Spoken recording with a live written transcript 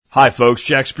Hi folks,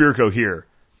 Jack Spirko here.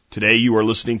 Today you are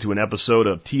listening to an episode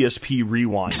of TSP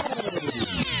Rewind.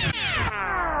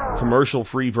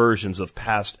 Commercial-free versions of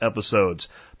past episodes,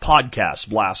 podcast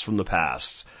blasts from the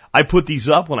past. I put these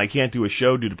up when I can't do a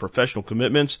show due to professional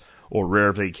commitments or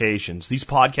rare vacations. These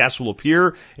podcasts will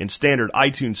appear in standard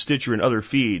iTunes, Stitcher, and other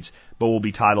feeds, but will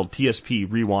be titled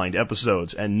TSP Rewind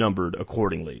episodes and numbered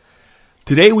accordingly.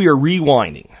 Today we are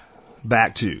rewinding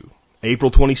back to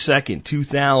April 22nd,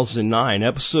 2009,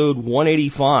 episode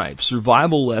 185,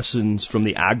 Survival Lessons from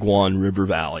the Aguan River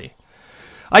Valley.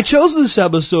 I chose this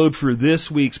episode for this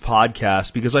week's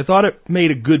podcast because I thought it made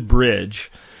a good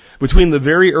bridge between the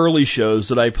very early shows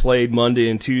that I played Monday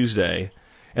and Tuesday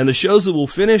and the shows that will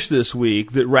finish this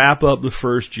week that wrap up the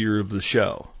first year of the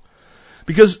show.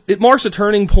 Because it marks a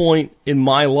turning point in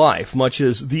my life, much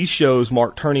as these shows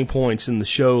mark turning points in the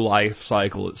show life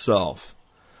cycle itself.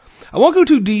 I won't go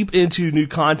too deep into new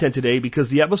content today because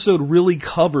the episode really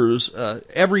covers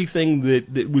everything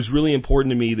that was really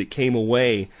important to me that came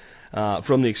away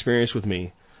from the experience with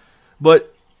me.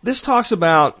 But this talks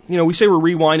about, we say we're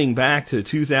rewinding back to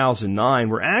 2009.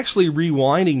 We're actually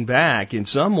rewinding back in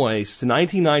some ways to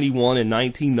 1991 and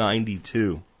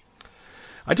 1992.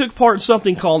 I took part in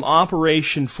something called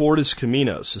Operation Fortis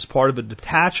Caminos as part of a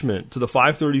detachment to the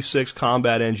 536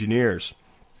 Combat Engineers.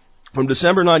 From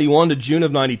December 91 to June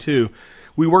of 92,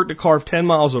 we worked to carve 10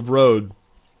 miles of road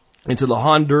into the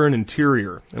Honduran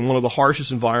interior in one of the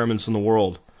harshest environments in the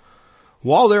world.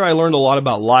 While there, I learned a lot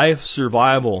about life,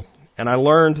 survival, and I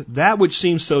learned that which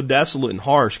seems so desolate and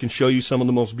harsh can show you some of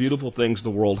the most beautiful things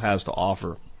the world has to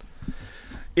offer.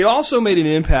 It also made an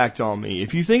impact on me.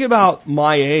 If you think about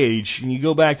my age, and you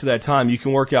go back to that time, you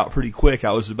can work out pretty quick.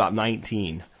 I was about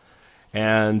 19.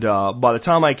 And by the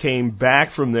time I came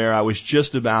back from there, I was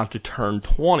just about to turn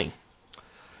 20.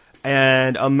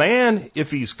 And a man,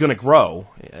 if he's going to grow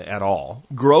at all,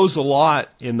 grows a lot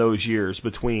in those years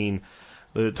between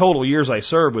the total years I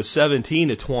served was 17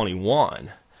 to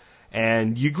 21.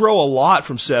 And you grow a lot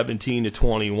from 17 to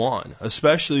 21,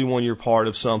 especially when you're part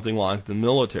of something like the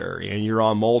military and you're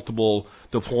on multiple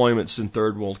deployments in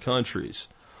third world countries.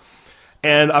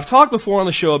 And I've talked before on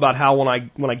the show about how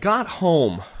when I got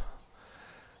home,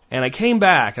 and I came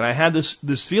back and I had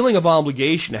this feeling of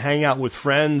obligation to hang out with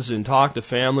friends and talk to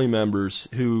family members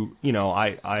who,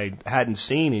 I hadn't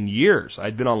seen in years.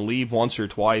 I'd been on leave once or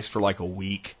twice for like a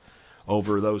week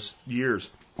over those years.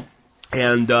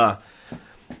 And I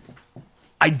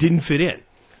didn't fit in.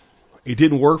 It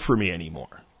didn't work for me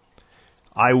anymore.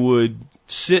 I would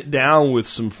sit down with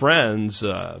some friends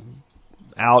out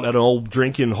at an old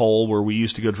drinking hole where we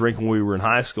used to go drink when we were in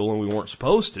high school and we weren't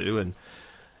supposed to, and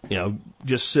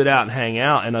just sit out and hang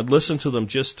out, and I'd listen to them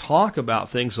just talk about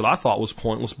things that I thought was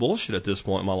pointless bullshit at this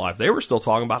point in my life. They were still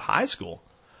talking about high school.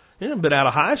 I've been out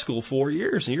of high school 4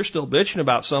 years, and you're still bitching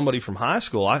about somebody from high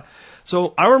school.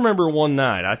 So I remember one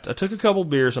night, I took a couple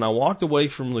beers, and I walked away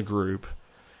from the group,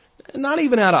 not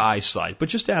even out of eyesight, but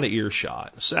just out of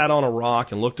earshot. Sat on a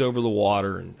rock and looked over the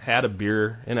water and had a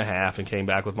beer and a half and came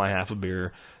back with my half a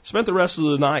beer. Spent the rest of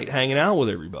the night hanging out with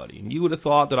everybody, and you would have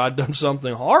thought that I'd done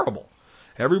something horrible.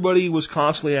 Everybody was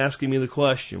constantly asking me the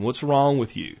question, what's wrong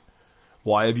with you?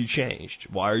 Why have you changed?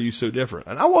 Why are you so different?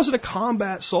 And I wasn't a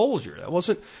combat soldier. I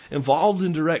wasn't involved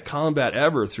in direct combat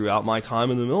ever throughout my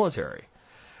time in the military.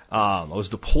 I was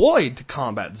deployed to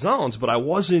combat zones, but I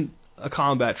wasn't a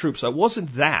combat troop, so I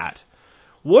wasn't that.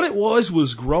 What it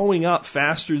was growing up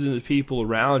faster than the people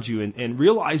around you and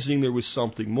realizing there was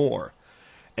something more.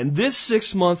 And this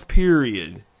 6-month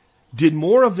period did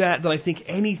more of that than I think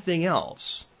anything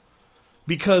else.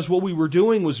 Because what we were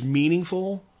doing was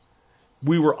meaningful.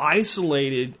 We were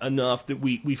isolated enough that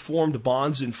we formed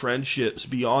bonds and friendships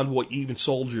beyond what even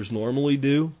soldiers normally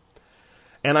do.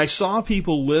 And I saw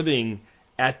people living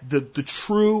at the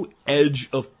true edge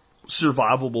of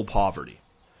survivable poverty.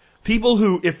 People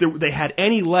who, if they had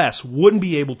any less, wouldn't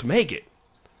be able to make it.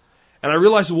 And I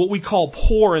realized that what we call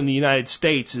poor in the United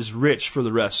States is rich for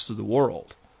the rest of the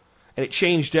world. And it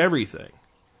changed everything.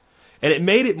 And it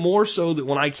made it more so that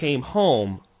when I came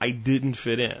home, I didn't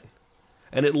fit in.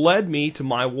 And it led me to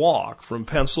my walk from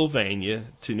Pennsylvania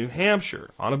to New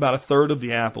Hampshire on about a third of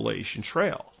the Appalachian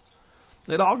Trail.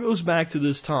 It all goes back to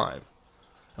this time.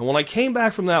 And when I came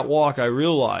back from that walk, I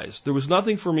realized there was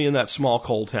nothing for me in that small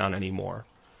coal town anymore.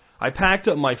 I packed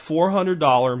up my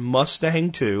 $400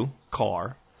 Mustang II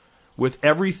car with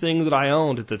everything that I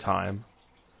owned at the time,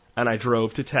 and I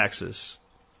drove to Texas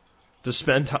to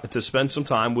spend some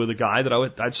time with a guy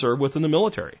that I'd served with in the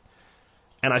military.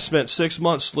 And I spent 6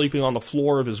 months sleeping on the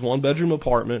floor of his one-bedroom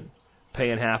apartment,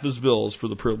 paying half his bills for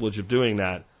the privilege of doing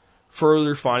that,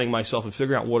 further finding myself and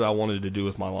figuring out what I wanted to do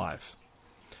with my life.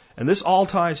 And this all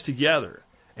ties together.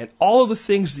 And all of the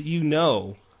things that you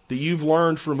know, that you've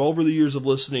learned from over the years of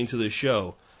listening to this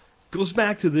show, goes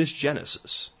back to this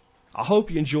Genesis. I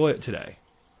hope you enjoy it today.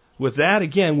 With that,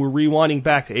 again, we're rewinding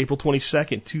back to April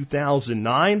 22nd,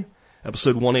 2009,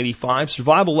 episode 185,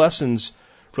 Survival Lessons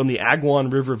from the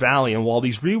Aguan River Valley. And while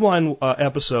these rewind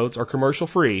episodes are commercial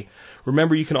free,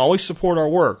 remember you can always support our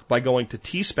work by going to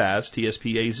tspaz.com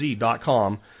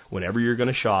whenever you're going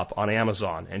to shop on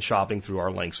Amazon and shopping through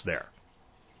our links there.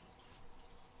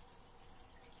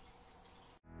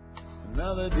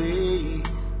 Another day,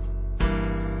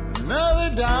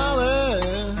 another dollar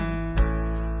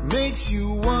makes you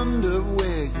wonder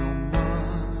where your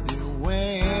money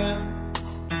went.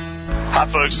 Hi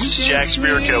folks, this is Jack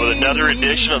Spirko with another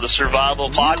edition of the Survival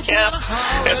Podcast.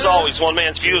 As always, one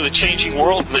man's view of the changing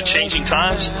world and the changing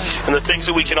times and the things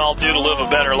that we can all do to live a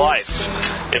better life.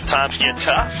 If times get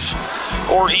tough,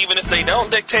 or even if they don't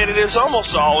dictate it, is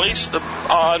almost always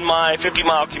on my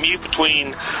 50-mile commute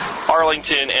between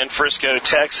Arlington and Frisco,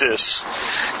 Texas.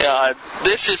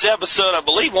 This is episode, I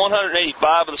believe,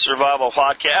 185 of the Survival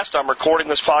Podcast. I'm recording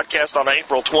this podcast on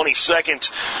April 22nd,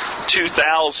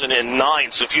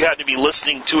 2009. So if you happen to be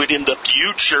listening to it in the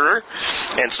future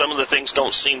and some of the things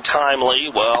don't seem timely,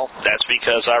 well, that's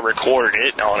because I recorded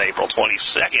it on April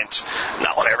 22nd,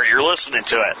 not whenever you're listening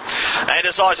to it. And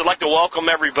as always, I'd like to welcome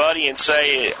everybody and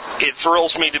say it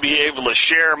thrills me to be able to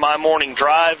share my morning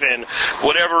drive and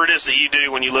whatever it is that you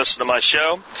do when you listen to my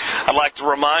show. I'd like to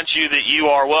remind you that you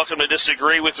are welcome to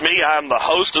disagree with me. I'm the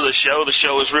host of the show. The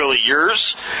show is really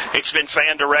yours. It's been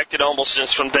fan-directed almost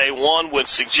since from day one with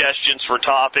suggestions for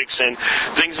topics and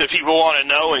things that people want to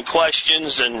know and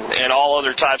questions and all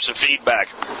other types of feedback.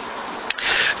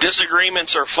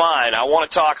 Disagreements are fine. I want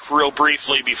to talk real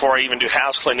briefly before I even do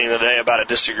house cleaning today about a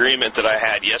disagreement that I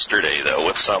had yesterday, though,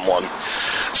 with someone.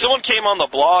 Someone came on the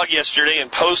blog yesterday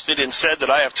and posted and said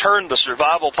that I have turned the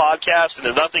Survival Podcast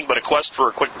into nothing but a quest for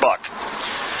a quick buck.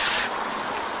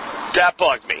 That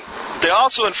bugged me. They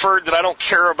also inferred that I don't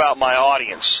care about my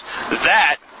audience.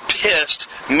 That pissed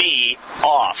me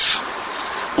off.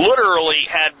 Literally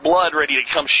had blood ready to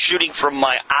come shooting from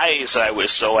my eyes. I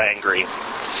was so angry.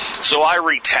 So I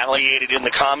retaliated in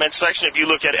the comments section. If you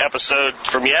look at episode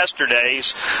from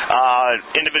yesterday's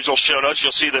individual show notes,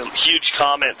 you'll see the huge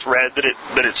comment thread that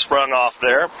it sprung off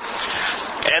there.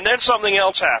 And then something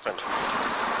else happened.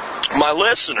 My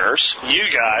listeners, you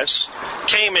guys,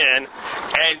 came in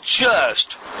and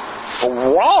just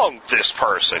wronged this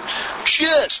person.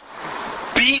 Just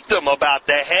beat them about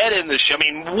the head in the show. I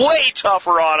mean, way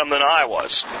tougher on them than I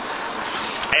was.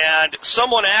 And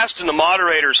someone asked in the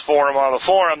moderators forum on the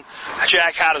forum,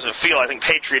 Jack, how does it feel? I think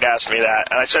Patriot asked me that.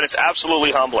 And I said it's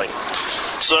absolutely humbling.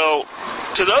 So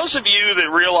to those of you that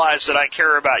realize that I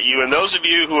care about you, and those of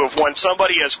you who have, when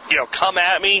somebody has, come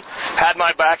at me, had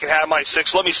my back and had my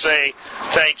six, let me say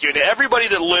thank you. And to everybody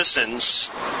that listens,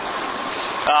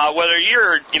 whether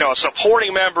you're, a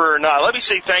supporting member or not, let me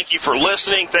say thank you for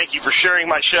listening. Thank you for sharing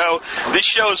my show. This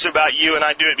show is about you, and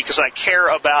I do it because I care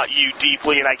about you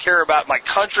deeply, and I care about my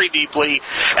country deeply,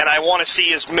 and I want to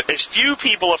see as few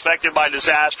people affected by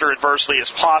disaster adversely as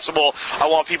possible. I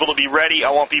want people to be ready. I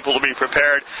want people to be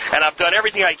prepared, and I've done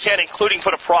everything I can, including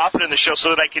put a profit in the show so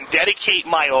that I can dedicate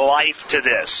my life to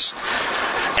this.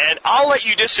 And I'll let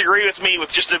you disagree with me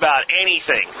with just about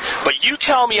anything, but you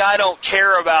tell me I don't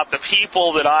care about the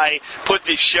people that I put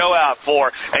this show out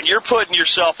for, and you're putting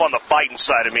yourself on the fighting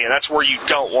side of me, and that's where you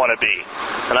don't want to be.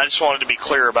 And I just wanted to be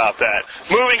clear about that.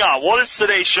 Moving on, what is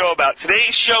today's show about?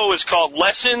 Today's show is called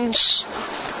Lessons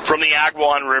from the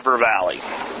Aguan River Valley.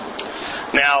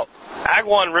 Now,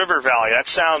 Aguan River Valley, that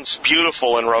sounds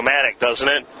beautiful and romantic, doesn't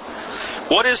it?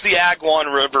 What is the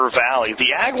Aguan River Valley?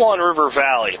 The Aguan River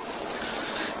Valley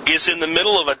is in the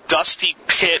middle of a dusty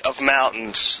pit of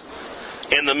mountains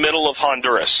in the middle of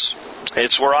Honduras.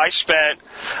 It's where I spent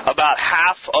about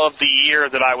half of the year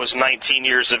that I was 19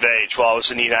 years of age while I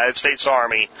was in the United States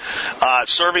Army,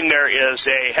 serving there as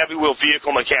a heavy-wheel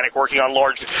vehicle mechanic working on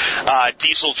large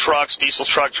diesel trucks, diesel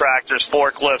truck tractors,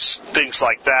 forklifts, things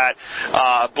like that,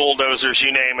 bulldozers,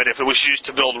 you name it. If it was used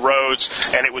to build roads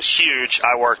and it was huge,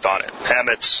 I worked on it.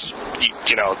 Hammets,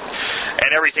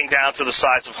 and everything down to the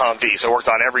size of Humvees. I worked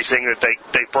on everything that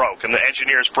they broke, and the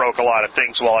engineers broke a lot of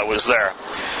things while I was there.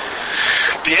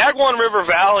 The Aguan River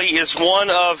Valley is one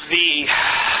of the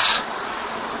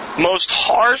most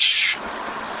harsh,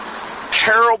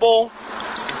 terrible,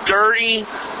 dirty,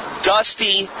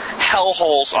 dusty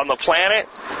hellholes on the planet,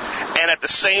 and at the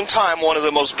same time one of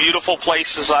the most beautiful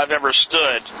places I've ever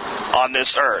stood on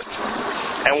this earth,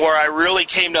 and where I really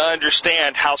came to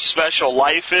understand how special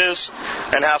life is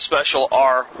and how special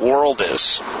our world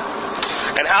is.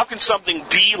 And how can something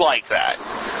be like that?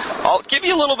 I'll give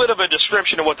you a little bit of a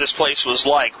description of what this place was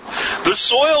like. The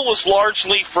soil was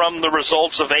largely from the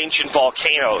results of ancient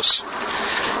volcanoes.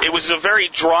 It was a very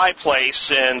dry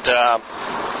place, and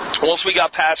once we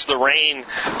got past the rain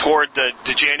toward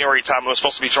the January time, it was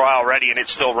supposed to be dry already, and it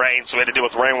still rained, so we had to deal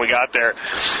with the rain when we got there.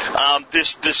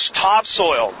 This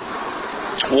topsoil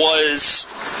was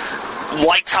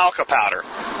like talcum powder.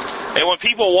 And when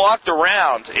people walked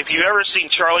around, if you've ever seen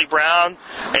Charlie Brown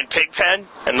and Pigpen,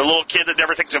 and the little kid that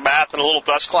never takes a bath and a little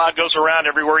dust cloud goes around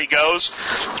everywhere he goes,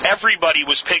 everybody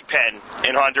was Pigpen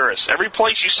in Honduras. Every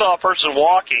place you saw a person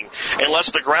walking,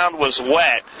 unless the ground was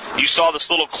wet, you saw this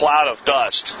little cloud of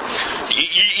dust.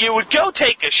 You would go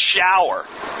take a shower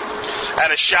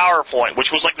at a shower point,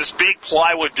 which was like this big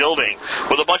plywood building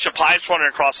with a bunch of pipes running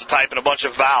across the pipe and a bunch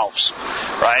of valves,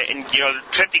 right? And,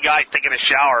 50 guys taking a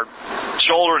shower,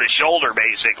 shoulder to shoulder,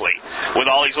 basically, with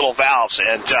all these little valves.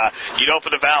 And you'd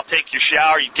open the valve, take your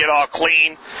shower, you'd get all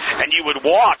clean, and you would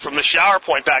walk from the shower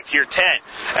point back to your tent.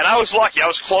 And I was lucky. I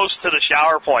was close to the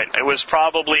shower point. It was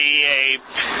probably a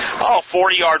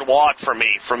 40-yard walk for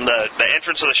me from the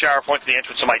entrance of the shower point to the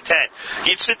entrance of my tent.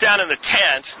 You'd sit down in the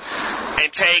tent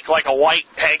and take like a white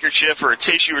handkerchief or a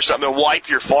tissue or something and wipe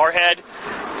your forehead,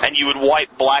 and you would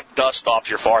wipe black dust off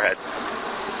your forehead.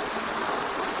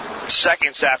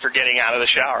 Seconds after getting out of the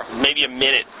shower, maybe a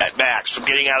minute at max from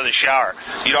getting out of the shower,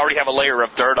 you'd already have a layer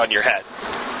of dirt on your head.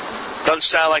 Doesn't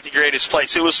sound like the greatest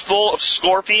place. It was full of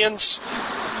scorpions,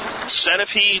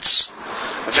 centipedes,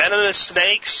 venomous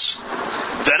snakes,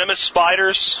 venomous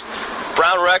spiders,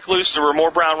 brown recluse. There were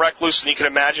more brown recluse than you can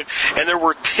imagine, and there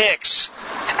were ticks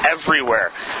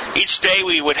everywhere. Each day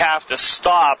we would have to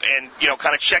stop and,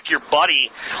 kind of check your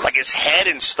buddy, like his head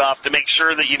and stuff, to make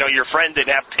sure that, your friend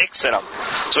didn't have ticks in him.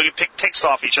 So we could pick ticks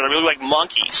off each other. We looked like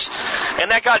monkeys. And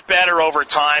that got better over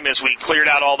time as we cleared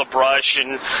out all the brush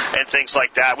and things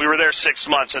like that. We were there 6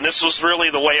 months, and this was really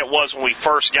the way it was when we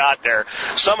first got there.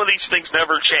 Some of these things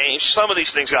never changed. Some of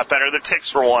these things got better. The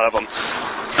ticks were one of them.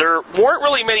 There weren't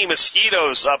really many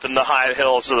mosquitoes up in the high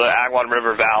hills of the Aguan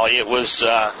River Valley. It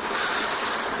wasn't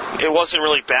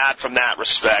really bad from that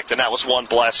respect, and that was one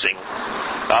blessing.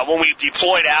 When we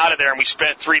deployed out of there and we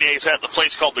spent 3 days at the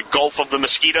place called the Gulf of the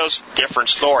Mosquitoes, different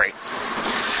story.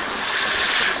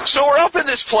 So we're up in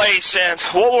this place, and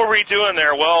what were we doing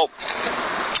there? Well,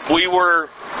 we were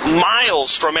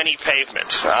miles from any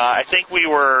pavement. I think we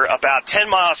were about 10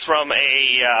 miles from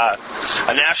a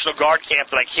National Guard camp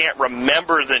that I can't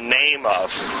remember the name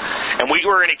of. And we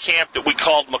were in a camp that we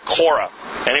called Makora,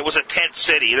 and it was a tent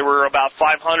city. There were about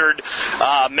 500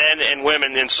 men and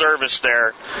women in service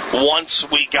there once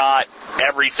we got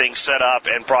everything set up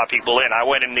and brought people in. I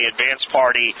went in the advance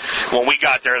party. When we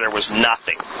got there was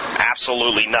nothing.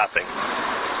 Absolutely nothing.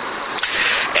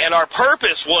 And our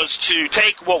purpose was to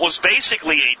take what was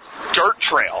basically a dirt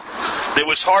trail that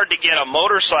was hard to get a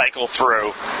motorcycle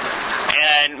through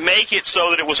and make it so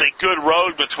that it was a good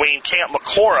road between Camp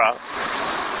Makora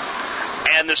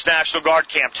and this National Guard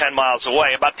camp 10 miles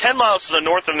away. About 10 miles to the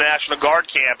north of the National Guard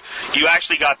camp, you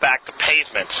actually got back to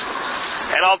pavement.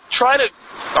 And I'll try to,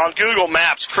 on Google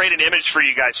Maps, create an image for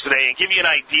you guys today and give you an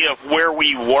idea of where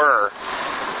we were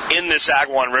in this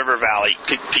Aguan River Valley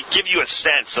to give you a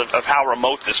sense of how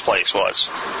remote this place was.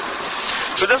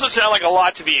 So it doesn't sound like a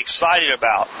lot to be excited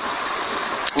about.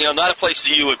 Not a place that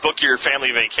you would book your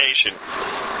family vacation.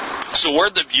 So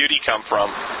where'd the beauty come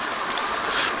from?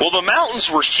 Well, the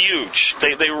mountains were huge.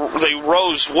 They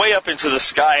rose way up into the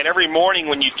sky, and every morning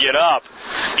when you'd get up,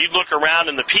 you'd look around,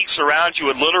 and the peaks around you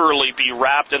would literally be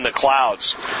wrapped in the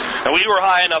clouds. And we were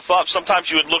high enough up, sometimes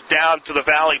you would look down to the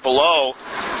valley below,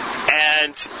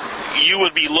 and you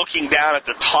would be looking down at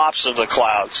the tops of the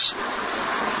clouds.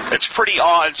 It's pretty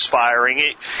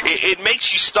awe-inspiring. It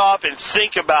makes you stop and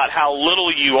think about how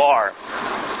little you are.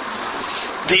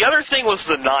 The other thing was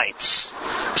the nights,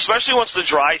 especially once the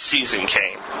dry season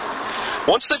came.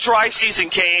 Once the dry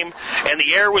season came and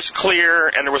the air was clear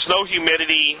and there was no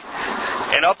humidity,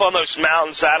 and up on those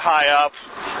mountains that high up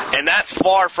and that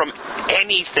far from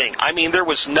anything, there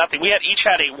was nothing. We each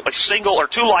had a single or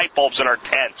two light bulbs in our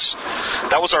tents.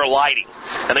 That was our lighting.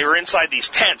 And they were inside these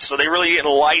tents, so they really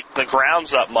didn't light the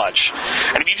grounds up much.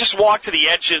 And if you just walked to the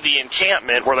edge of the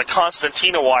encampment where the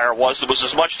concertina wire was, it was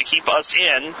as much to keep us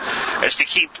in as to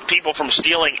keep people from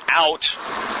stealing out.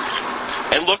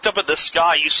 and looked up at the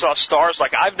sky, you saw stars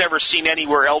like I've never seen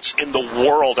anywhere else in the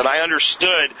world. And I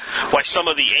understood why some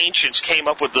of the ancients came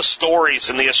up with the stories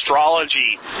and the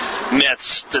astrology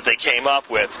myths that they came up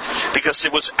with, because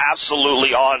it was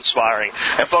absolutely awe-inspiring.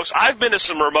 And folks, I've been to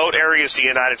some remote areas of the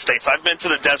United States. I've been to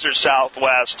the desert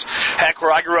Southwest. Heck,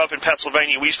 where I grew up in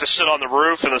Pennsylvania, we used to sit on the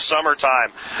roof in the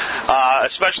summertime,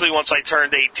 especially once I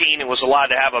turned 18 and was allowed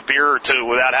to have a beer or two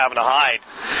without having to hide,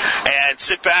 and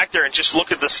sit back there and just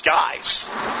look at the skies.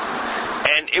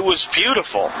 And it was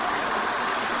beautiful.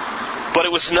 But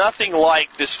it was nothing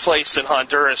like this place in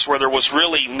Honduras where there was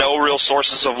really no real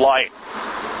sources of light.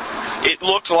 It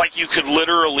looked like you could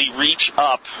literally reach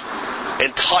up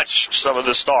and touch some of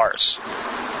the stars.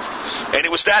 And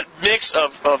it was that mix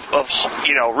of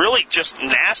really just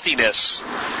nastiness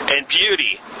and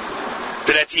beauty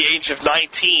that at the age of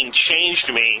 19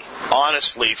 changed me,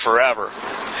 honestly, forever.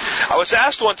 I was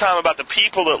asked one time about the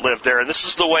people that lived there, and this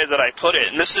is the way that I put it.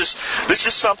 And this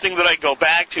is something that I go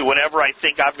back to whenever I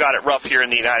think I've got it rough here in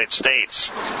the United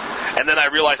States. And then I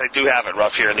realize I do have it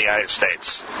rough here in the United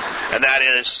States. And that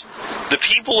is, the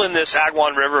people in this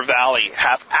Aguan River Valley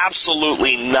have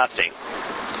absolutely nothing.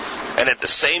 And at the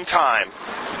same time,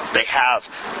 they have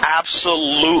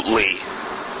absolutely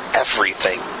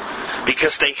everything.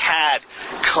 Because they had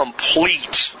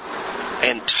complete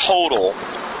and total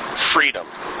freedom.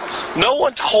 No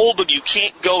one told them you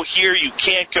can't go here, you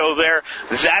can't go there.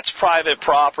 That's private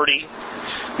property.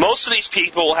 Most of these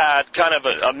people had kind of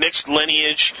a mixed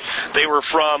lineage. They were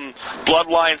from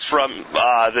bloodlines from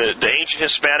the ancient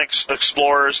Hispanic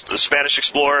explorers, the Spanish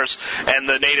explorers, and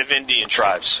the Native Indian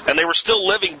tribes. And they were still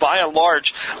living, by and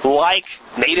large, like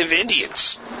Native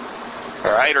Indians.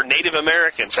 All right, or Native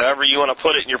Americans, however you want to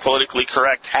put it in your politically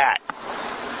correct hat.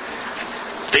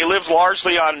 They lived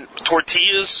largely on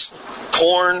tortillas,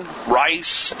 corn,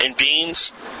 rice, and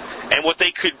beans. And what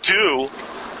they could do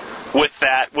with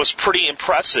that was pretty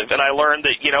impressive. And I learned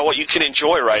that, you can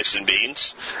enjoy rice and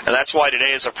beans. And that's why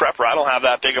today as a prepper, I don't have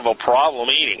that big of a problem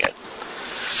eating it.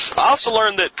 I also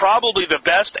learned that probably the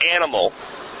best animal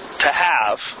to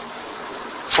have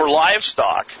for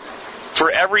livestock, for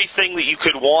everything that you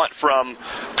could want from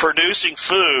producing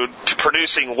food to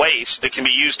producing waste that can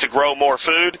be used to grow more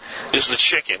food, is the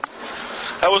chicken.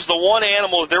 That was the one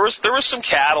animal. There was some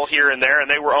cattle here and there, and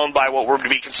they were owned by what were to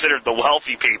be considered the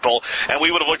wealthy people, and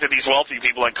we would have looked at these wealthy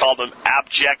people and called them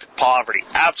abject poverty.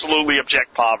 Absolutely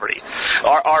abject poverty.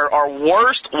 Our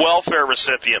worst welfare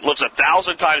recipient lives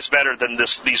 1,000 times better than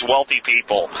these wealthy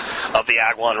people of the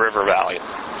Aguan River Valley.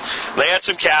 They had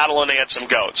some cattle and they had some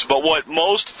goats, but what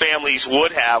most families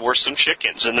would have were some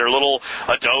chickens in their little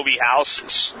adobe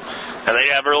houses. And they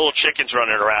have their little chickens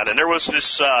running around. And there was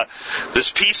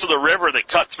this piece of the river that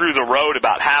cut through the road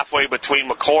about halfway between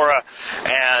Macora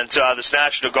and this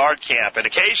National Guard camp. And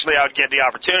occasionally I would get the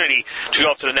opportunity to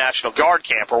go up to the National Guard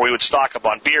camp where we would stock up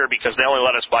on beer because they only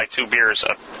let us buy 2 beers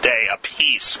a day a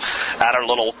piece at our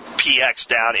little PX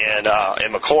down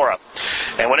in Macora.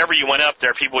 And whenever you went up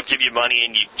there, people would give you money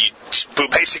and you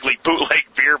basically bootleg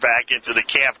beer back into the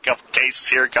camp, a couple cases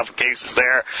here, a couple cases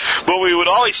there. But we would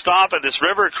always stop at this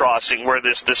river crossing where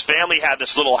this family had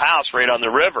this little house right on the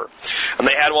river. And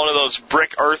they had one of those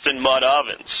brick, earth, and mud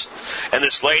ovens. And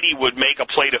this lady would make a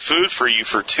plate of food for you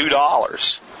for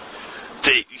 $2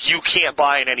 that you can't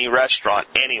buy in any restaurant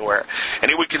anywhere.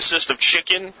 And it would consist of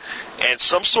chicken and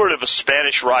some sort of a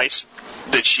Spanish rice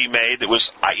that she made that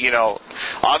was,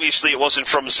 obviously it wasn't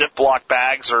from Ziploc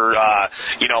bags or,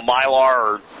 Mylar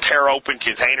or tear open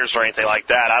containers or anything like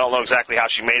that. I don't know exactly how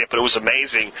she made it, but it was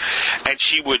amazing. And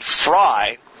she would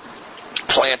fry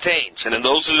plantains. And in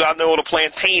those who don't know what a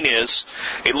plantain is,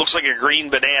 it looks like a green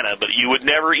banana, but you would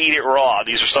never eat it raw.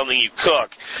 These are something you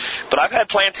cook. But I've had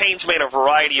plantains made a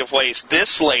variety of ways.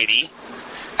 This lady,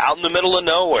 out in the middle of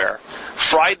nowhere,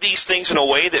 fried these things in a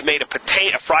way that made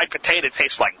a fried potato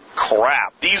taste like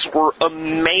crap. These were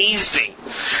amazing.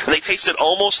 And they tasted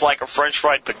almost like a French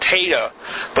fried potato,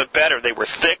 but better. They were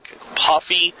thick,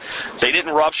 puffy. They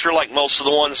didn't rupture like most of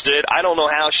the ones did. I don't know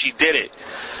how she did it,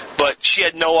 but she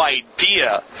had no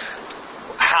idea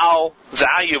how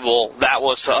valuable that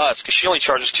was to us, because she only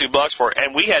charged us $2 for it,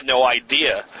 and we had no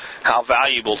idea how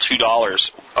valuable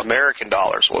 $2 American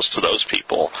dollars was to those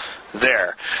people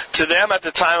there. To them at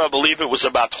the time, I believe it was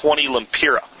about 20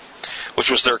 lempira, which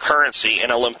was their currency.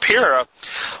 And a lempira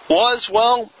was,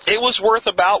 it was worth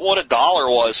about what $1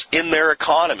 was in their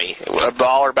economy,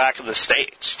 $1 back in the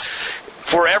States.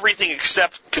 for everything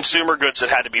except consumer goods that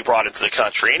had to be brought into the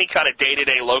country. Any kind of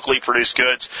day-to-day locally produced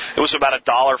goods, it was about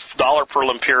 $1 per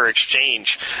Lampere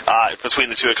exchange between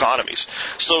the two economies.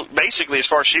 So basically, as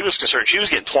far as she was concerned, she was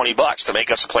getting $20 to make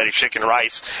us a plate of chicken,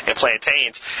 rice, and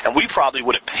plantains, and we probably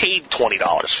would have paid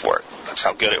 $20 for it. That's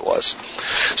how good it was.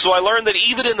 So I learned that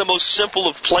even in the most simple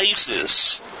of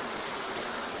places,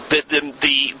 that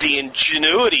the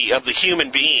ingenuity of the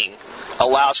human being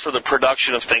allows for the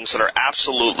production of things that are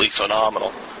absolutely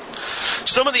phenomenal.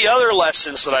 Some of the other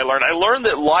lessons that I learned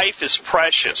that life is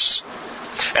precious.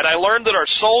 And I learned that our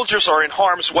soldiers are in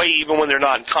harm's way even when they're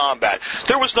not in combat.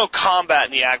 There was no combat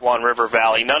in the Aguan River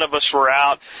Valley. None of us were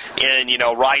out in,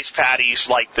 rice paddies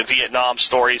like the Vietnam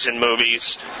stories in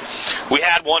movies. We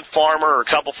had one farmer or a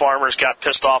couple farmers got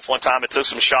pissed off one time and took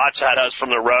some shots at us from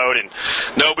the road, and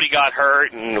nobody got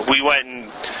hurt, and we went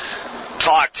and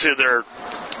talked to their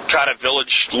kind of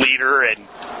village leader and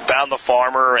found the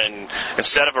farmer, and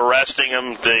instead of arresting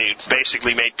him, they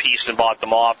basically made peace and bought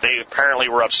them off. They apparently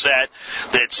were upset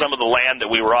that some of the land that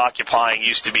we were occupying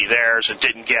used to be theirs and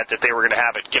didn't get that they were going to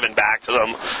have it given back to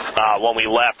them when we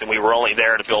left, and we were only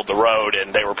there to build the road,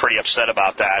 and they were pretty upset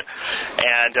about that.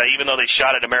 And even though they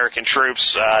shot at American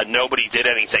troops, nobody did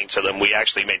anything to them. We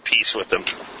actually made peace with them.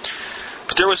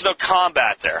 But there was no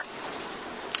combat there.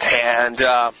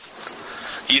 And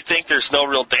you think there's no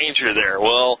real danger there.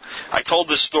 Well, I told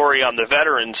this story on the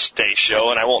Veterans Day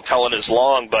show, and I won't tell it as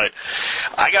long, but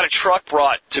I got a truck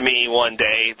brought to me one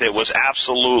day that was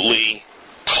absolutely,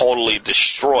 totally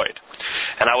destroyed.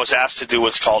 And I was asked to do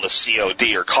what's called a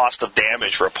COD, or cost of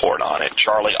damage report on it,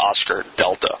 Charlie Oscar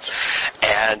Delta.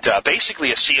 And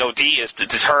basically a COD is to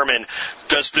determine,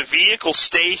 does the vehicle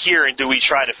stay here and do we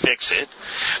try to fix it?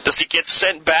 Does it get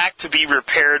sent back to be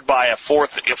repaired by a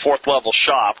fourth level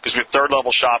shop, because we're third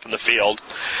level shop in the field?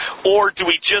 Or do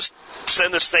we just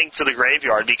send this thing to the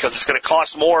graveyard because it's going to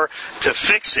cost more to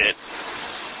fix it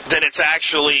than it's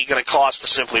actually going to cost to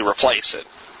simply replace it?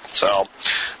 So,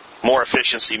 more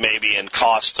efficiency maybe in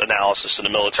cost analysis in the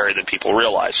military than people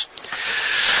realize.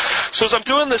 So as I'm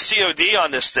doing the COD on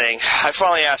this thing, I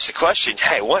finally asked the question,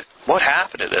 hey, what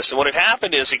happened to this? And what had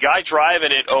happened is a guy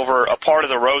driving it over a part of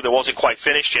the road that wasn't quite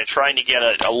finished yet, trying to get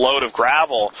a load of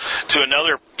gravel to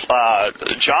another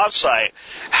job site,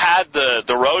 had the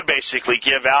road basically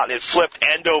give out, and it flipped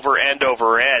end over end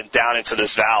over end down into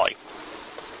this valley.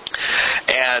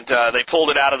 And they pulled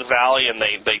it out of the valley, and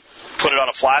they put it on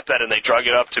a flatbed, and they drug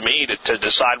it up to me to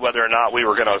decide whether or not we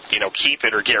were going to, keep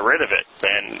it or get rid of it.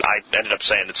 And I ended up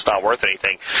saying it's not worth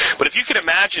anything. But if you can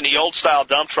imagine the old-style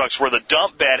dump trucks where the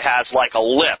dump bed has like a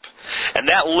lip, and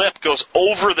that lip goes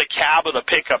over the cab of the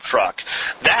pickup truck.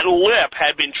 That lip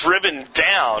had been driven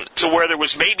down to where there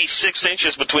was maybe 6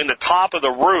 inches between the top of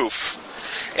the roof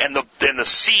and the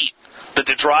seat that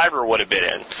the driver would have been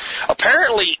in.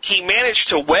 Apparently, he managed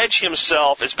to wedge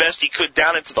himself as best he could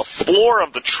down into the floor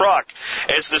of the truck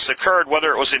as this occurred,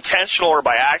 whether it was intentional or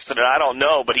by accident, I don't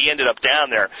know, but he ended up down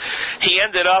there. He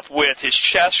ended up with his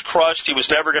chest crushed. He was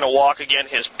never going to walk again.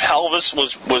 His pelvis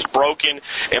was broken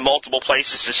in multiple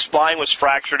places. His spine was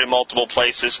fractured in multiple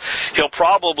places. He'll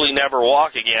probably never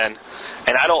walk again.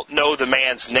 And I don't know the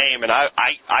man's name, and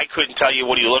I couldn't tell you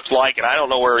what he looked like, and I don't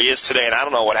know where he is today, and I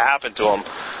don't know what happened to him,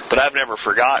 but I've never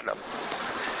forgotten him.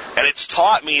 And it's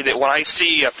taught me that when I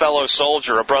see a fellow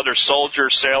soldier, a brother soldier,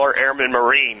 sailor, airman,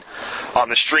 Marine on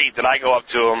the street, that I go up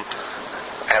to him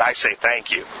and I say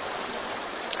thank you.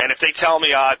 And if they tell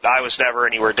me I was never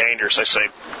anywhere dangerous, I say,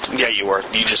 yeah, you were.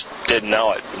 You just didn't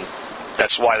know it. And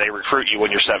that's why they recruit you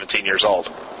when you're 17 years old.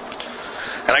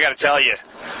 And I got to tell you,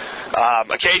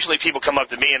 occasionally people come up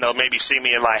to me and they'll maybe see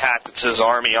me in my hat that says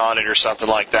Army on it or something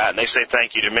like that, and they say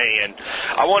thank you to me. And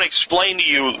I want to explain to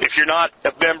you, if you're not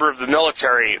a member of the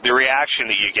military, the reaction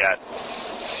that you get.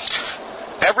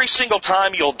 Every single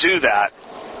time you'll do that,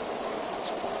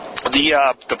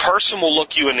 the person will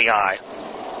look you in the eye,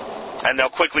 and they'll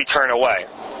quickly turn away,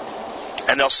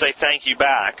 and they'll say thank you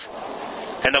back,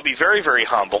 and they'll be very, very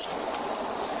humble.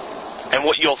 And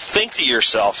what you'll think to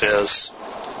yourself is,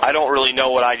 I don't really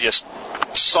know what I just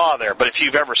saw there, but if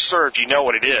you've ever served, you know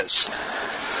what it is.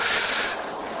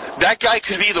 That guy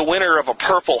could be the winner of a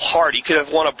Purple Heart. He could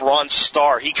have won a Bronze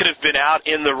Star. He could have been out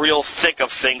in the real thick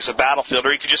of things, a battlefield,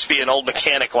 or he could just be an old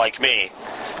mechanic like me.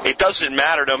 It doesn't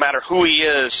matter, no matter who he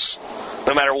is,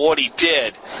 no matter what he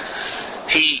did.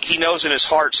 He knows in his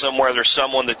heart somewhere there's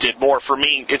someone that did more. For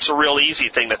me, it's a real easy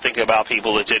thing to think about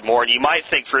people that did more. And you might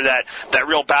think for that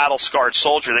real battle-scarred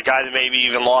soldier, the guy that maybe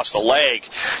even lost a leg,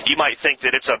 you might think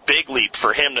that it's a big leap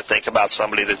for him to think about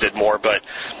somebody that did more. But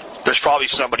there's probably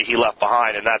somebody he left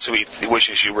behind, and that's who he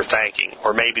wishes you were thanking.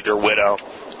 Or maybe their widow,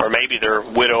 Or maybe their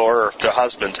widow or their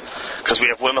husband, because we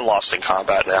have women lost in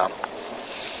combat now.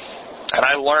 And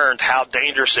I learned how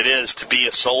dangerous it is to be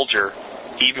a soldier,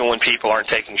 even when people aren't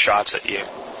taking shots at you.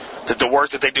 That the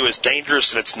work that they do is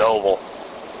dangerous and it's noble.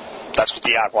 That's what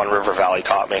the Aguan River Valley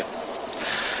taught me.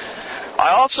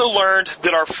 I also learned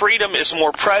that our freedom is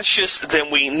more precious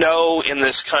than we know in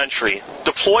this country.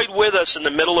 Deployed with us in the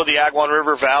middle of the Aguan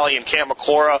River Valley in Camp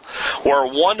Maclora were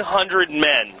 100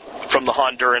 men from the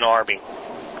Honduran Army.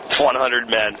 100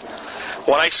 men.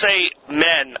 When I say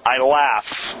men, I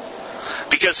laugh.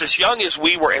 Because as young as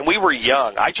we were, and we were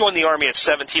young, I joined the Army at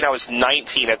 17, I was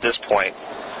 19 at this point.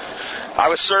 I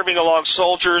was serving along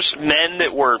soldiers, men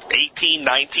that were 18,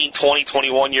 19, 20,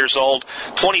 21 years old.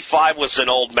 25 was an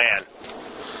old man.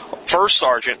 Our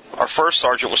first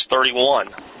sergeant was 31.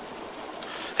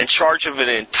 In charge of an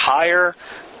entire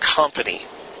company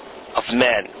of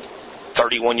men,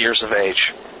 31 years of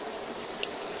age.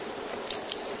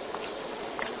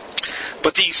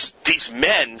 But these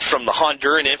men from the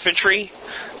Honduran infantry,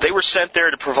 they were sent there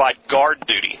to provide guard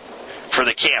duty for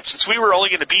the camp. Since we were only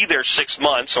going to be there 6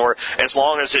 months, or as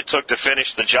long as it took to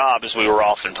finish the job, as we were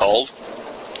often told.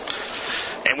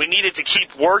 And we needed to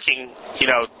keep working,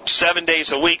 7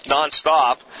 days a week,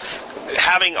 nonstop.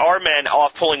 Having our men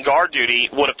off pulling guard duty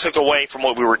would have took away from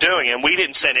what we were doing. And we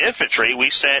didn't send infantry,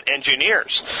 we sent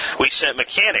engineers. We sent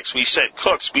mechanics, we sent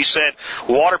cooks, we sent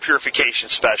water purification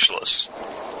specialists.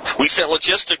 We sent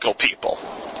logistical people.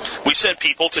 We sent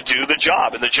people to do the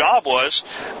job. And the job was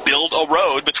build a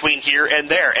road between here and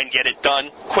there and get it done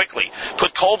quickly.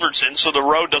 Put culverts in so the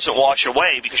road doesn't wash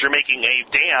away because you're making a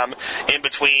dam in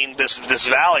between this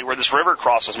valley where this river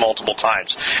crosses multiple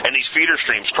times. And these feeder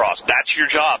streams cross. That's your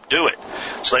job. Do it.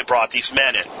 So they brought these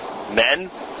men in.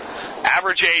 Men,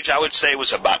 average age I would say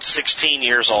was about 16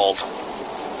 years old.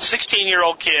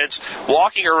 16-year-old kids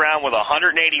walking around with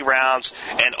 180 rounds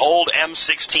and old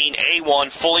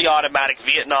M16A1 fully automatic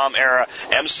Vietnam-era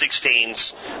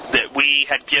M16s that we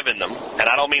had given them. And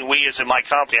I don't mean we as in my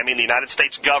company, I mean the United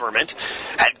States government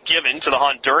had given to the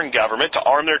Honduran government to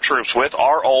arm their troops with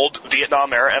our old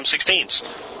Vietnam-era M16s.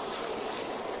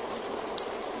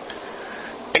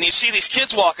 And you see these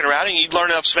kids walking around and you'd learn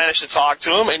enough Spanish to talk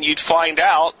to them and you'd find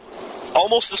out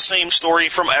almost the same story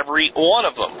from every one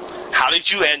of them. How did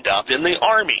you end up in the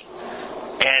Army?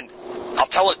 And I'll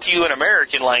tell it to you in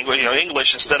American language,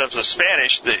 English instead of the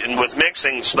Spanish, and with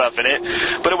mixing stuff in it.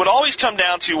 But it would always come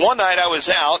down to one night I was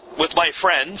out with my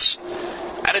friends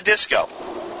at a disco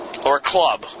or a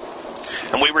club.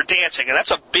 And we were dancing. And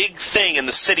that's a big thing in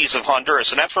the cities of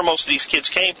Honduras. And that's where most of these kids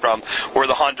came from, were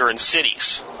the Honduran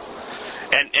cities.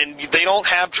 And they don't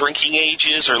have drinking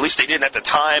ages, or at least they didn't at the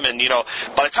time. And,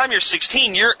 by the time you're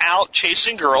 16, you're out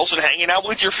chasing girls and hanging out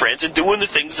with your friends and doing the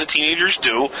things that teenagers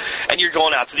do, and you're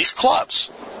going out to these clubs.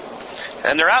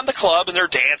 And they're out in the club, and they're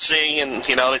dancing, and,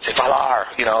 they say,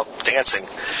 Valar, dancing.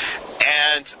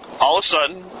 And all of a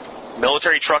sudden,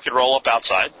 military truck would roll up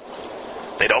outside.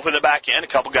 They'd open the back end. A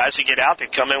couple guys would get out.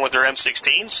 They'd come in with their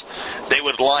M16s. They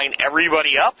would line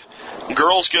everybody up.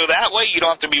 Girls go that way. You don't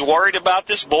have to be worried about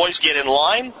this. Boys get in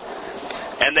line.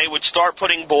 And they would start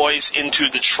putting boys into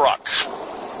the truck.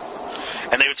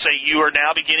 And they would say, you are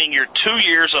now beginning your 2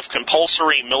 years of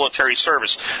compulsory military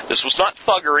service. This was not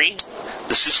thuggery.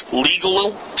 This is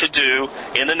legal to do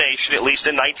in the nation. At least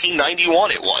in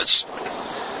 1991 it was.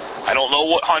 I don't know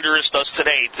what Honduras does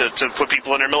today to put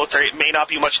people in their military. It may not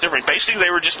be much different. Basically, they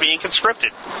were just being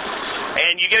conscripted.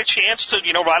 And you get a chance to,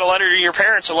 write a letter to your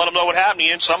parents and let them know what happened to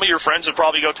you. And some of your friends would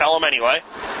probably go tell them anyway.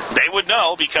 They would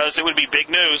know because it would be big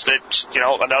news that,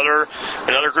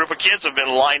 another group of kids have been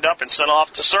lined up and sent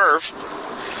off to serve.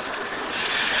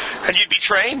 And you'd be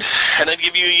trained, and they'd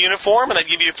give you a uniform, and they'd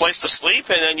give you a place to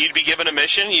sleep, and then you'd be given a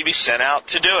mission, and you'd be sent out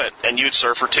to do it. And you'd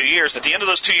serve for 2 years. At the end of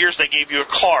those 2 years, they gave you a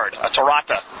card, a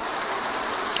tarata.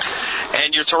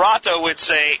 And your tarata would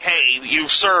say, hey,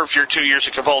 you've served your 2 years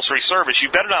of compulsory service.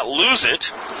 You better not lose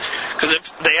it, because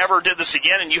if they ever did this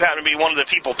again and you happen to be one of the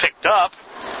people picked up,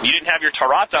 you didn't have your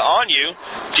tarata on you,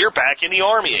 you're back in the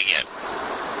Army again.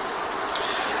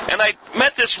 And I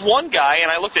met this one guy,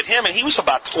 and I looked at him, and he was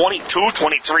about 22,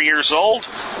 23 years old,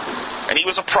 and he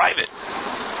was a private.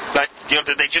 But,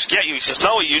 did they just get you? He says,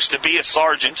 no, he used to be a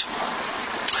sergeant.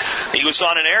 He was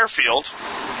on an airfield,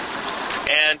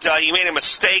 and he made a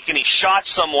mistake, and he shot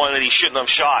someone that he shouldn't have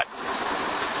shot.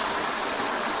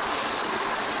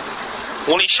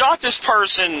 When he shot this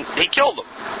person, he killed him.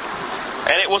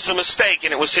 And it was a mistake,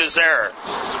 and it was his error.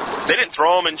 They didn't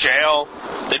throw him in jail.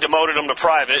 They demoted him to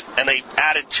private, and they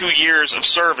added 2 years of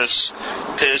service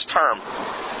to his term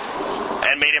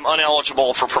and made him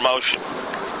ineligible for promotion.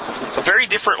 A very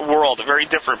different world, a very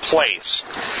different place.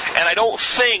 And I don't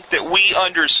think that we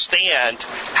understand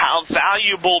how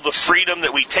valuable the freedom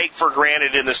that we take for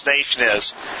granted in this nation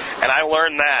is. And I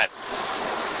learned that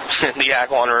in the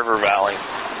Aguan River Valley.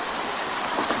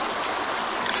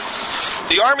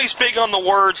 The Army's big on the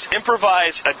words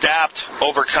improvise, adapt,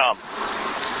 overcome.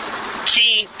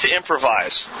 Key to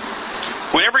improvise.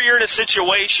 Whenever you're in a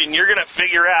situation, you're going to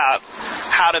figure out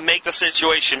how to make the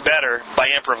situation better by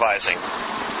improvising.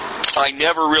 I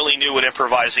never really knew what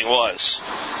improvising was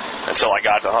until I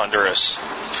got to Honduras.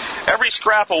 Every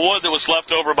scrap of wood that was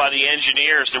left over by the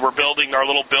engineers that were building our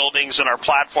little buildings and our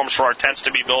platforms for our tents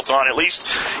to be built on, at least,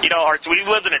 we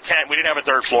lived in a tent. We didn't have a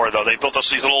third floor, though. They built us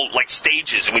these little,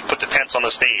 stages, and we put the tents on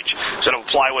the stage instead of a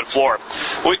plywood floor.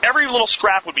 Every little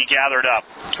scrap would be gathered up.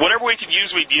 Whatever we could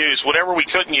use, we'd use. Whatever we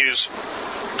couldn't use,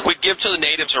 we'd give to the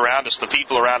natives around us, the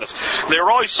people around us. They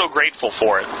were always so grateful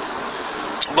for it.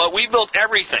 But we built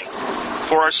everything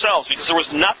for ourselves because there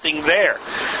was nothing there.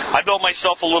 I built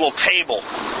myself a little table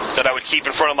that I would keep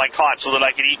in front of my cot so that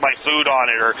I could eat my food on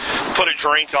it or put a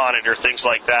drink on it or things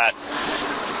like that.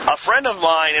 A friend of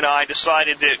mine and I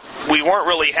decided that we weren't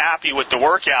really happy with the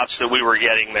workouts that we were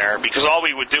getting there because all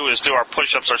we would do is do our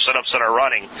push-ups, our sit-ups, and our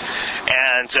running.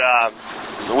 And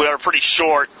we were pretty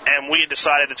short, and we had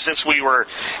decided that since we were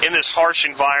in this harsh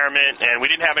environment and we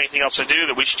didn't have anything else to do,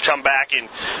 that we should come back in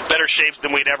better shape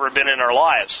than we'd ever been in our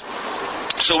lives.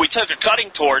 So we took a cutting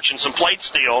torch and some plate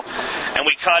steel, and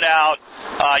we cut out,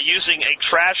 using a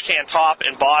trash can top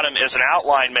and bottom as an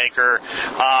outline maker,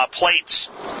 plates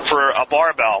for a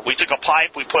barbell. We took a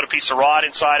pipe, we put a piece of rod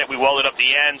inside it, we welded up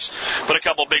the ends, put a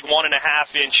couple big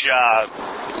 1.5-inch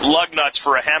lug nuts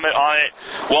for a helmet on it,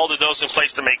 welded those in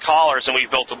place to make collars, and we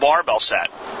built a barbell set.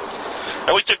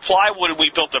 And we took plywood and we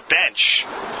built a bench.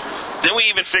 Then we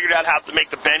even figured out how to make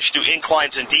the bench do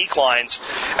inclines and declines.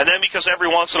 And then because every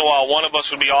once in a while one of us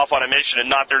would be off on a mission and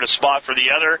not there to spot for the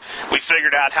other, we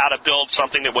figured out how to build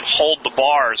something that would hold the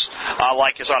bars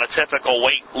like is on a typical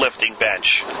weightlifting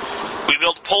bench. We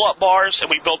built pull-up bars and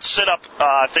we built sit-up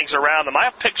things around them. I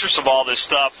have pictures of all this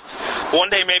stuff. One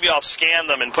day maybe I'll scan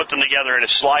them and put them together in a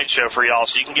slideshow for y'all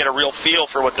so you can get a real feel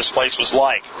for what this place was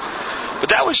like. But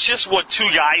that was just what two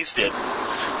guys did.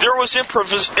 There was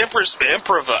improvising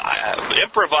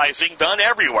done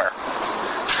everywhere.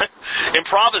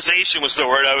 Improvisation was the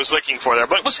word I was looking for there,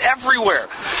 but it was everywhere.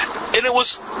 And it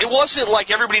wasn't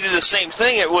like everybody did the same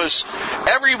thing. It was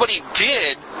everybody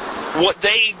did what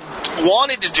they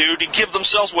wanted to do to give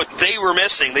themselves what they were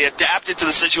missing. They adapted to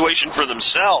the situation for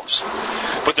themselves.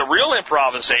 But the real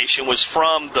improvisation was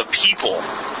from the people.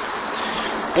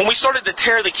 When we started to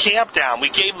tear the camp down, we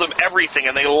gave them everything,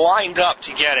 and they lined up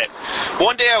to get it.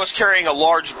 One day I was carrying a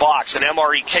large box, an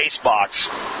MRE case box.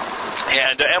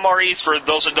 And MREs, for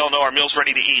those that don't know, are meals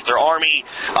ready to eat. They're Army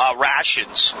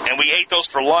rations. And we ate those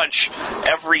for lunch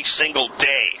every single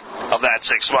day of that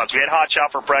 6 months. We had hot chow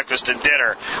for breakfast and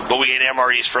dinner, but we ate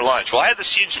MREs for lunch. Well, I had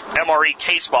this huge MRE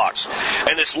case box.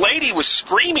 And this lady was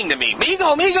screaming to me,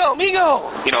 Migo, Migo, Migo.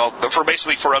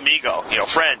 For amigo,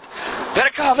 friend.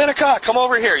 Venica, come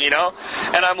over here,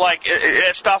 And I'm like,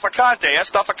 está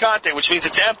vacante, which means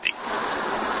it's empty.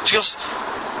 She goes,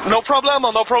 no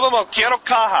problema, quiero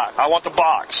caja. I want the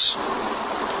box.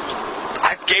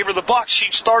 I gave her the box.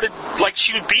 She started,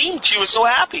 she beamed. She was so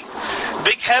happy.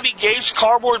 Big, heavy gauge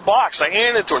cardboard box. I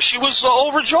handed it to her. She was so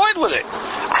overjoyed with it.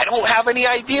 I don't have any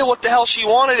idea what the hell she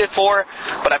wanted it for,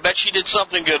 but I bet she did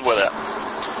something good with it.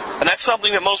 And that's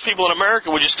something that most people in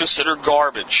America would just consider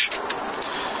garbage.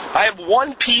 I had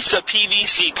one piece of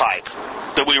PVC pipe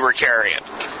that we were carrying.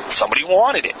 Somebody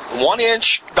wanted it.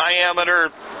 1-inch diameter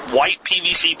white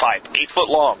PVC pipe, 8 foot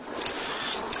long.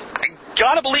 I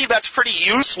gotta believe that's pretty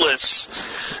useless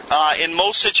in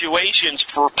most situations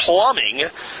for plumbing,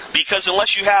 because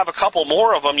unless you have a couple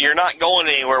more of them, you're not going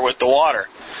anywhere with the water.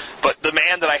 But the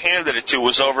man that I handed it to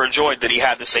was overjoyed that he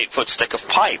had this 8-foot stick of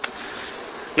pipe.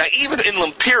 Now, even in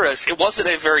Lempiras, it wasn't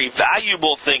a very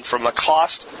valuable thing from a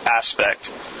cost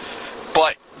aspect,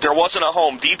 but there wasn't a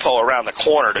Home Depot around the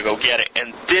corner to go get it.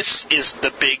 And this is the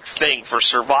big thing for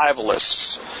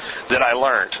survivalists that I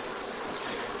learned.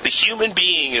 The human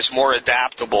being is more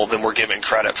adaptable than we're given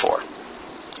credit for.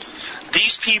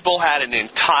 These people had an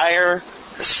entire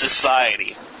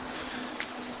society,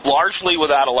 largely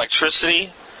without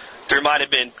electricity. There might have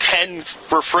been 10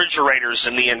 refrigerators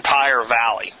in the entire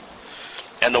valley.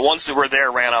 And the ones that were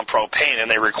there ran on propane, and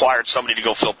they required somebody to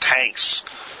go fill tanks,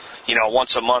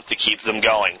 once a month to keep them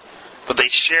going. But they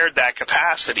shared that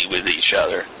capacity with each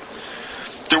other.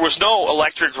 There was no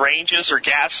electric ranges or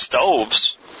gas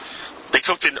stoves. They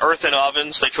cooked in earthen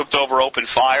ovens. They cooked over open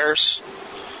fires.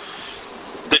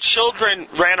 The children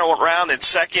ran around in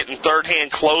second and third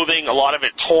hand clothing, a lot of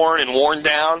it torn and worn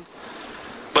down.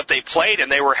 But they played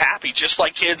and they were happy, just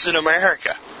like kids in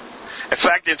America. In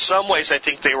fact, in some ways, I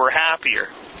think they were happier.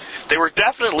 They were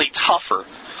definitely tougher.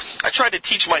 I tried to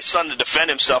teach my son to defend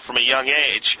himself from a young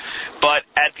age, but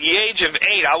at the age of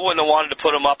 8, I wouldn't have wanted to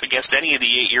put him up against any of the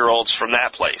 8-year-olds from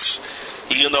that place.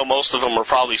 Even though most of them were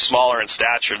probably smaller in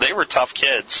stature, they were tough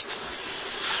kids.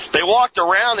 They walked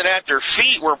around, and at their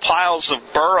feet were piles of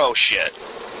burrow shit.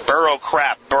 Burrow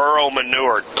crap, burrow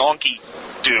manure, donkey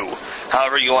do,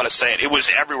 however you want to say it. It was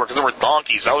everywhere because there were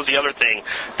donkeys. That was the other thing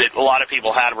that a lot of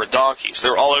people had were donkeys. They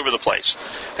were all over the place.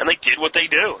 And they did what they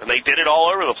do, and they did it all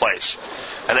over the place.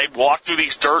 And they'd walk through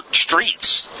these dirt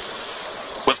streets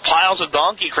with piles of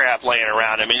donkey crap laying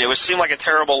around. I mean, it would seem like a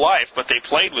terrible life, but they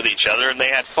played with each other and they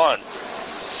had fun.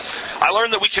 I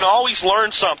learned that we can always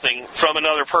learn something from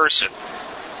another person.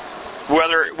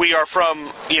 Whether we are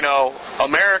from,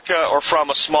 America or from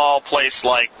a small place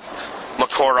like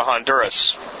Macora,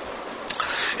 Honduras.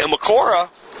 In Macora,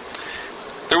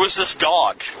 there was this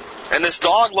dog. And this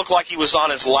dog looked like he was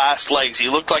on his last legs. He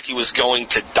looked like he was going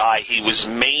to die. He was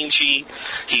mangy.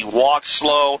 He walked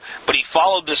slow. But he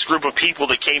followed this group of people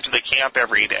that came to the camp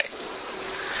every day.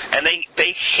 And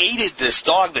they hated this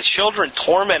dog. The children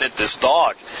tormented this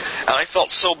dog. And I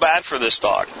felt so bad for this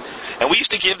dog. And we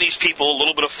used to give these people a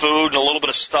little bit of food and a little bit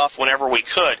of stuff whenever we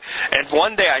could. And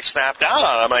one day I snapped out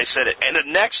on them and I said, and the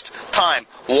next time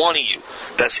one of you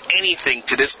does anything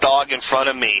to this dog in front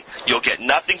of me, you'll get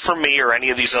nothing from me or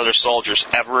any of these other soldiers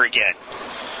ever again.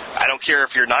 I don't care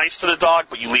if you're nice to the dog,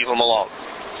 but you leave him alone.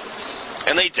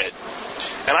 And they did.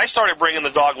 And I started bringing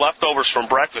the dog leftovers from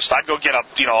breakfast. I'd go get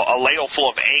a ladle full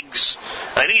of eggs.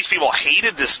 And I think these people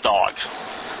hated this dog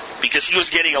because he was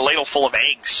getting a ladle full of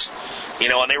eggs.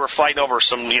 And they were fighting over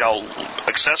some,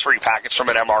 accessory packets from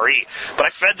an MRE. But I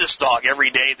fed this dog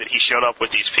every day that he showed up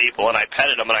with these people, and I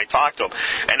petted him and I talked to him.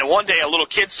 And then one day a little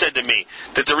kid said to me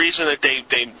that the reason that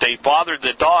they bothered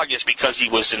the dog is because he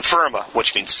was enferma,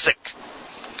 which means sick.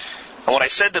 And what I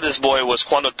said to this boy was,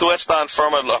 Cuando tú estás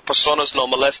enferma, las personas no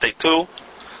moleste tú,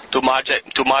 tu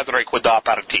madre cuida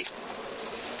para ti.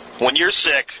 When you're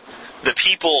sick, the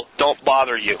people don't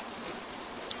bother you.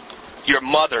 Your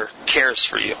mother cares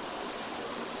for you.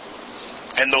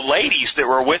 And the ladies that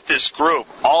were with this group,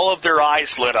 all of their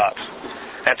eyes lit up.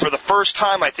 And for the first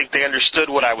time, I think they understood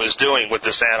what I was doing with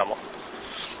this animal.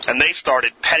 And they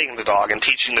started petting the dog and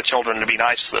teaching the children to be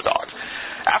nice to the dog.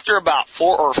 After about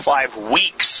 4 or 5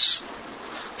 weeks,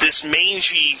 this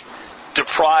mangy,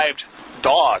 deprived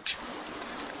dog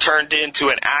turned into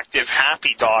an active,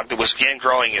 happy dog that was again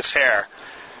growing his hair.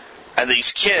 And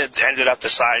these kids ended up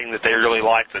deciding that they really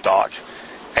liked the dog.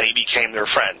 And he became their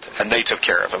friend. And they took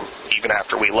care of him even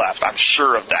after we left. I'm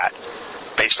sure of that,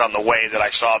 based on the way that I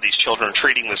saw these children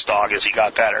treating this dog as he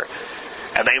got better.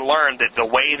 And they learned that the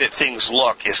way that things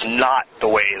look is not the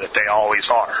way that they always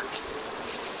are.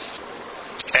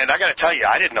 And I got to tell you,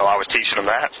 I didn't know I was teaching them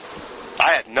that.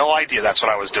 I had no idea that's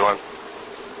what I was doing.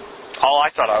 All I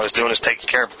thought I was doing is taking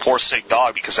care of a poor sick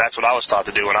dog because that's what I was taught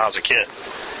to do when I was a kid.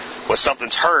 When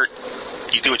something's hurt,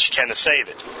 you do what you can to save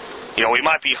it. We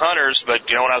might be hunters, but,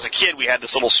 when I was a kid, we had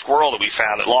this little squirrel that we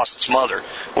found that lost its mother.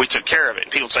 We took care of it.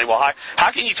 And people would say, well,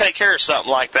 how can you take care of something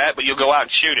like that, but you'll go out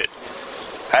and shoot it?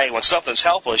 Hey, when something's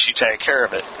helpless, you take care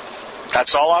of it.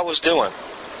 That's all I was doing.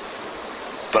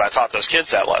 But I taught those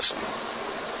kids that lesson.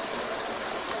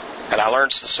 And I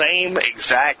learned the same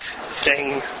exact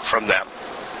thing from them.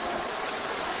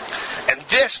 And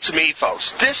this to me,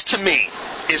 folks,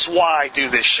 is why I do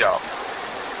this show.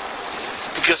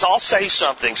 Because I'll say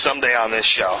something someday on this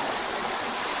show,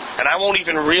 and I won't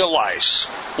even realize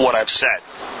what I've said.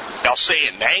 I'll say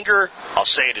it in anger, I'll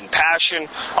say it in passion,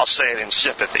 I'll say it in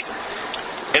sympathy.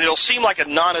 And it'll seem like a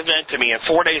non-event to me, and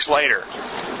 4 days later,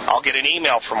 I'll get an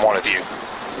email from one of you.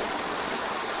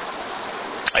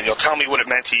 And you'll tell me what it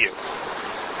meant to you.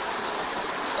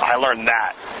 I learned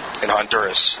that in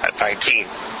Honduras at 19.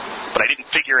 But I didn't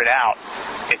figure it out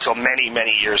until many,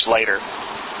 many years later.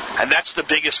 And that's the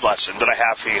biggest lesson that I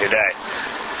have for you today.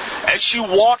 As you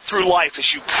walk through life,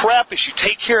 as you prep, as you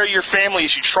take care of your family,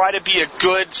 as you try to be a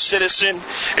good citizen,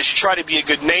 as you try to be a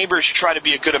good neighbor, as you try to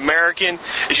be a good American,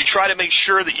 as you try to make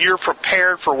sure that you're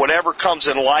prepared for whatever comes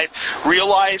in life,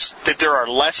 realize that there are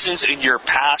lessons in your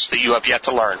past that you have yet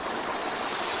to learn.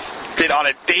 That on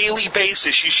a daily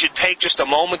basis, you should take just a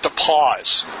moment to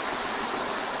pause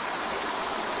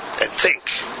and think.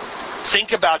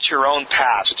 Think about your own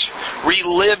past.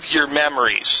 Relive your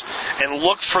memories. And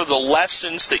look for the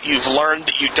lessons that you've learned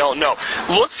that you don't know.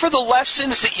 Look for the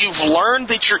lessons that you've learned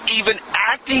that you're even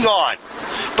acting on.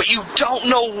 But you don't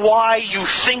know why you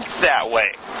think that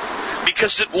way.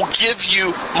 Because it will give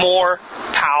you more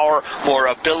power, more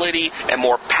ability, and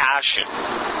more passion.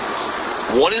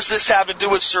 What does this have to do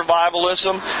with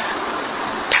survivalism?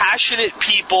 Passionate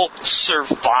people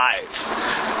survive.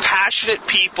 Passionate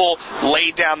people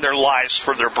lay down their lives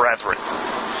for their brethren.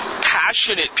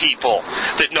 Passionate people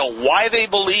that know why they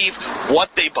believe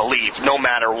what they believe, no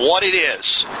matter what it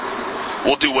is,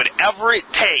 will do whatever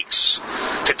it takes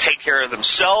to take care of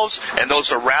themselves and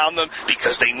those around them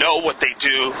because they know what they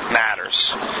do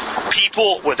matters.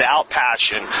 People without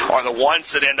passion are the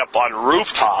ones that end up on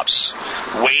rooftops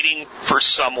waiting for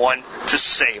someone to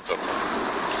save them.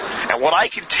 And what I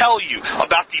can tell you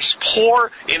about these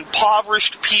poor,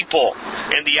 impoverished people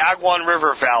in the Aguan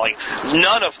River Valley,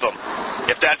 none of them,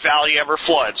 if that valley ever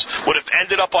floods, would have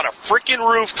ended up on a frickin'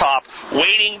 rooftop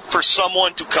waiting for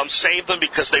someone to come save them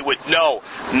because they would know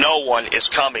no one is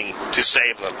coming to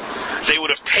save them. They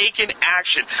would have taken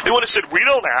action. They would have said, we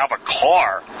don't have a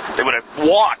car. They would have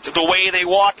walked the way they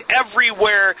walked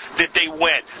everywhere that they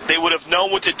went. They would have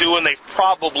known what to do, and they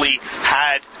probably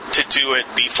had to do it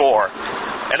before.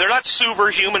 And they're not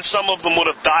superhuman. Some of them would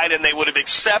have died, and they would have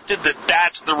accepted that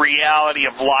that's the reality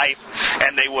of life,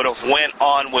 and they would have went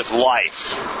on with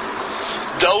life.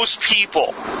 Those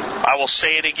people, I will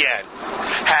say it again,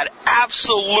 had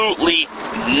absolutely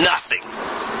nothing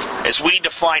as we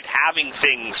defined having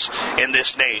things in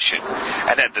this nation.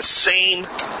 And at the same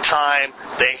time,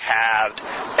 they had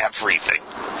everything.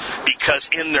 Because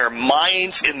in their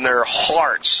minds, in their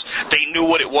hearts, they knew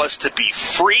what it was to be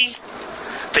free.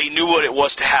 They knew what it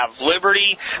was to have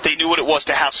liberty. They knew what it was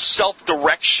to have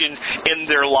self-direction in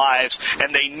their lives.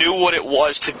 And they knew what it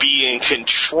was to be in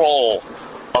control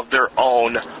of their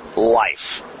own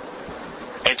life.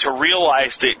 And to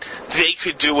realize that they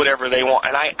could do whatever they want.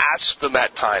 And I asked them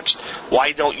at times,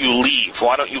 why don't you leave?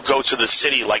 Why don't you go to the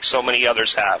city like so many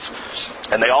others have?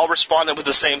 And they all responded with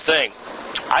the same thing.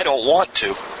 I don't want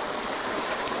to.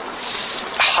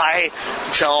 I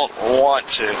don't want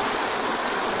to.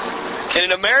 And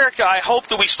in America, I hope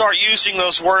that we start using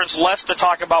those words less to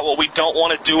talk about what we don't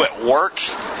want to do at work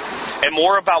and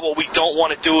more about what we don't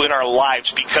want to do in our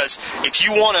lives. Because if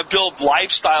you want to build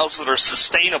lifestyles that are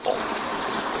sustainable,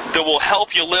 that will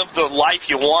help you live the life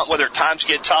you want, whether times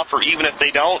get tough or even if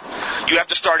they don't, you have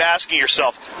to start asking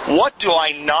yourself, what do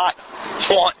I not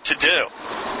want to do?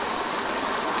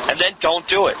 And then don't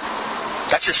do it.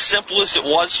 That's as simple as it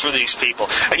was for these people.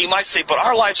 And you might say, but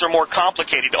our lives are more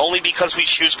complicated only because we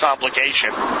choose complication.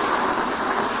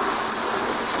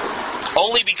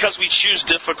 Only because we choose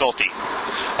difficulty.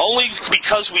 Only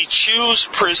because we choose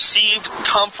perceived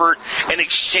comfort in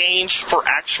exchange for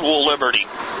actual liberty.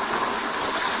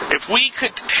 If we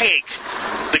could take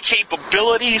the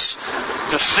capabilities,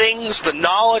 the things, the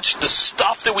knowledge, the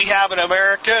stuff that we have in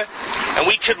America, and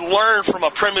we could learn from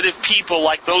a primitive people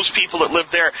like those people that live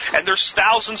there, and there's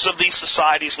thousands of these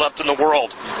societies left in the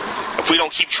world. If we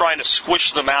don't keep trying to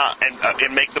squish them out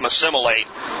and make them assimilate,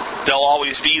 they'll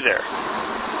always be there.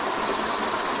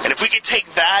 And if we could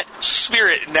take that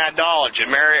spirit and that knowledge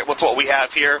and marry it with what we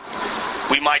have here,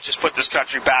 we might just put this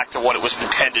country back to what it was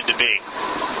intended to be.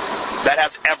 That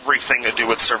has everything to do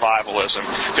with survivalism.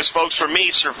 Because, folks, for me,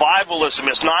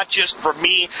 survivalism is not just for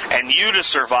me and you to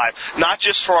survive, not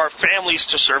just for our families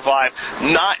to survive,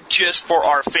 not just for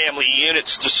our family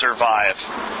units to survive,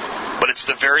 but it's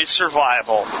the very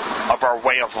survival of our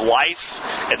way of life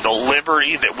and the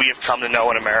liberty that we have come to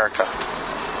know in America.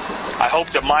 I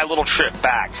hope that my little trip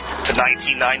back to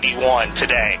 1991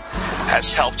 today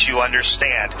has helped you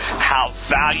understand how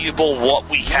valuable what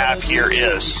we have here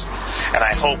is. And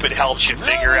I hope it helps you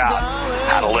figure out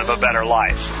how to live a better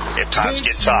life if times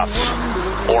get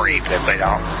tough, or even if they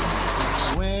don't.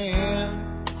 When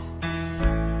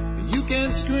you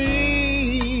can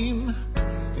scream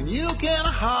and you can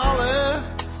holler,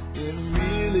 it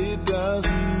really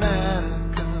doesn't matter,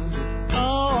 'cause it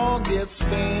all gets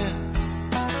spent.